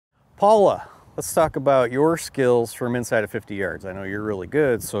Paula, let's talk about your skills from inside of 50 yards. I know you're really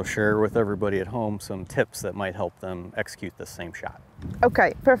good, so share with everybody at home some tips that might help them execute the same shot.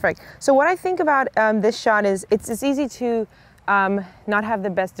 Okay, perfect. So what I think about this shot is it's easy to not have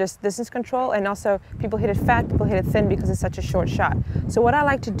the best distance control, and also people hit it fat, people hit it thin because it's such a short shot. So what I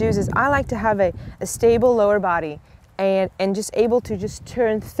like to do is I like to have a stable lower body and just able to just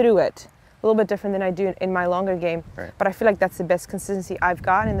turn through it. A little bit different than I do in my longer game, right. But I feel like that's the best consistency I've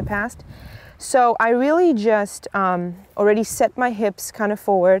got in the past. So I really just already set my hips kind of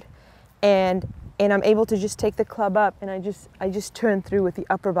forward, and I'm able to just take the club up, and I just turn through with the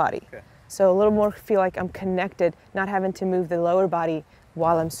upper body. Okay. So a little more feel like I'm connected, not having to move the lower body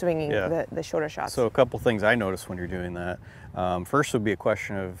while I'm swinging the shorter shots. So a couple things I notice when you're doing that. First would be a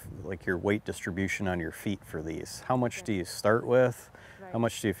question of like your weight distribution on your feet for these. How much do you start with? Right. How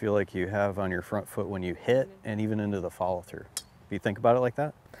much do you feel like you have on your front foot when you hit and even into the follow through? Do you think about it like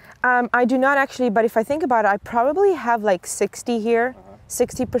that? I do not actually, but if I think about it, I probably have like 60 here,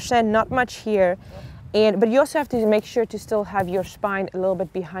 60%, not much here. But you also have to make sure to still have your spine a little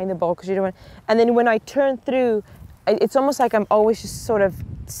bit behind the ball, because you don't want, and then when I turn through, it's almost like I'm always just sort of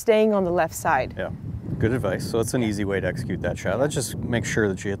staying on the left side. Yeah, good advice. So it's an easy way to execute that shot. Let's just make sure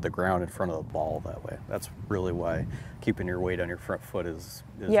that you hit the ground in front of the ball that way. That's really why keeping your weight on your front foot is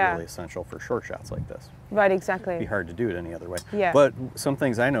really essential for short shots like this. Right, exactly. It'd be hard to do it any other way. Yeah. But some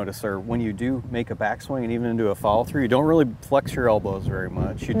things I notice are when you do make a backswing and even into a follow through, you don't really flex your elbows very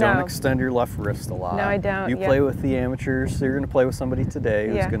much. You don't extend your left wrist a lot. No, I don't. You play with the amateurs, so you're going to play with somebody today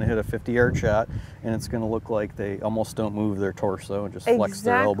who's going to hit a 50-yard shot, and it's going to look like they almost don't move their torso and just flex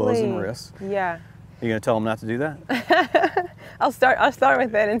their elbows and wrists. Yeah. You going to tell them not to do that? I'll start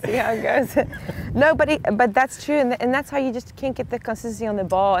with that and see how it goes. No, but that's true, and that's how you just can't get the consistency on the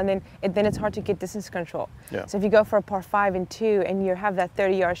ball, and then it's hard to get distance control. Yeah. So if you go for a par 5 and 2 and you have that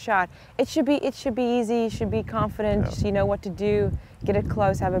 30-yard shot, it should be easy. You should be confident. Yeah. You know what to do. Get it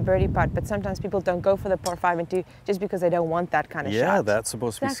close, have a birdie putt. But sometimes people don't go for the par 5 and 2 just because they don't want that kind of shot. Yeah, that's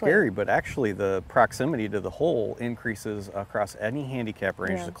supposed to be scary, but actually the proximity to the hole increases across any handicap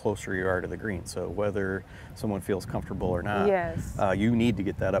range the closer you are to the green. So whether someone feels comfortable or not, you need to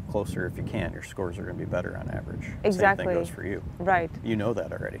get that up closer if you can. Your scores are going to be better on average. Exactly. Same thing goes for you. Right. You know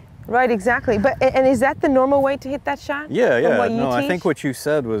that already. Right, exactly. And is that the normal way to hit that shot? Yeah, yeah. No, I think what you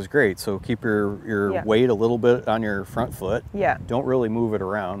said was great. So keep your weight a little bit on your front foot. Yeah. Don't really move it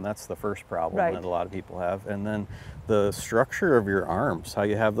around. That's the first problem that a lot of people have. And then the structure of your arms, how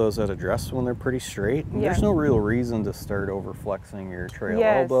you have those at address when they're pretty straight. There's no real reason to start over flexing your trail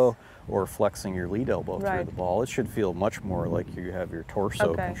elbow or flexing your lead elbow through the ball. It should feel much more like you have your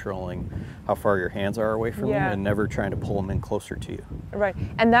torso controlling how far your hands are away from you and never trying to pull them in closer to you. Right,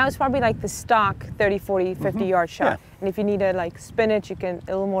 and that was probably like the stock 30, 40, 50-yard shot. Yeah. And if you need to like spin it, you can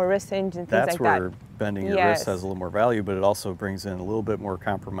a little more wrist hinge and things like that. That's where bending your wrist has a little more value, but it also brings in a little bit more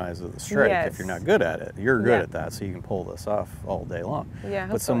compromise of the strike. If you're not good at it, you're good at that, so you can pull this off all day long. Yeah,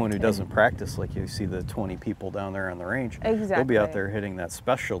 but someone who doesn't practice, like you see the 20 people down there on the range, they'll be out there hitting that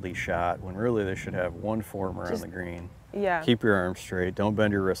specialty shot when really they should have one form around the green. Yeah. Keep your arms straight, don't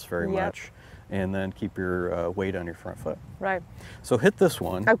bend your wrists very much, and then keep your weight on your front foot. Right. So hit this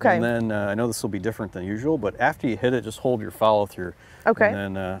one, and then I know this will be different than usual, but after you hit it, just hold your follow through. Okay.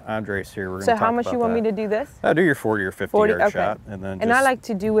 And then Andres here, we're going to talk about that. So how much you want me to do this? Do your 40 or 50-yard shot, and then. And I like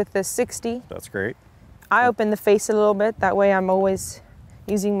to do with the 60. That's great. I open the face a little bit. That way, I'm always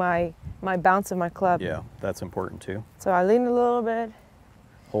using my bounce of my club. Yeah, that's important too. So I lean a little bit.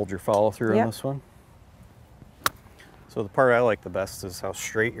 Hold your follow through on this one. So the part I like the best is how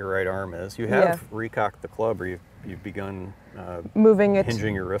straight your right arm is. You have recocked the club, or you've begun moving it,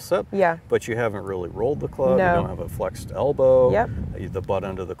 hinging your wrists up. Yeah. But you haven't really rolled the club. No. You don't have a flexed elbow. Yep. The butt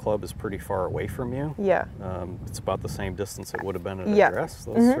end of the club is pretty far away from you. Yeah. It's about the same distance it would have been at address.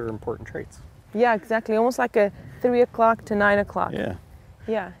 Those are important traits. Yeah, exactly. Almost like a 3 o'clock to 9 o'clock. Yeah.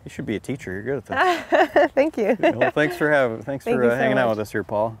 Yeah. You should be a teacher. You're good at this. Thank you. Well, thanks for hanging out with us here,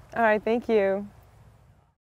 Paul. All right. Thank you.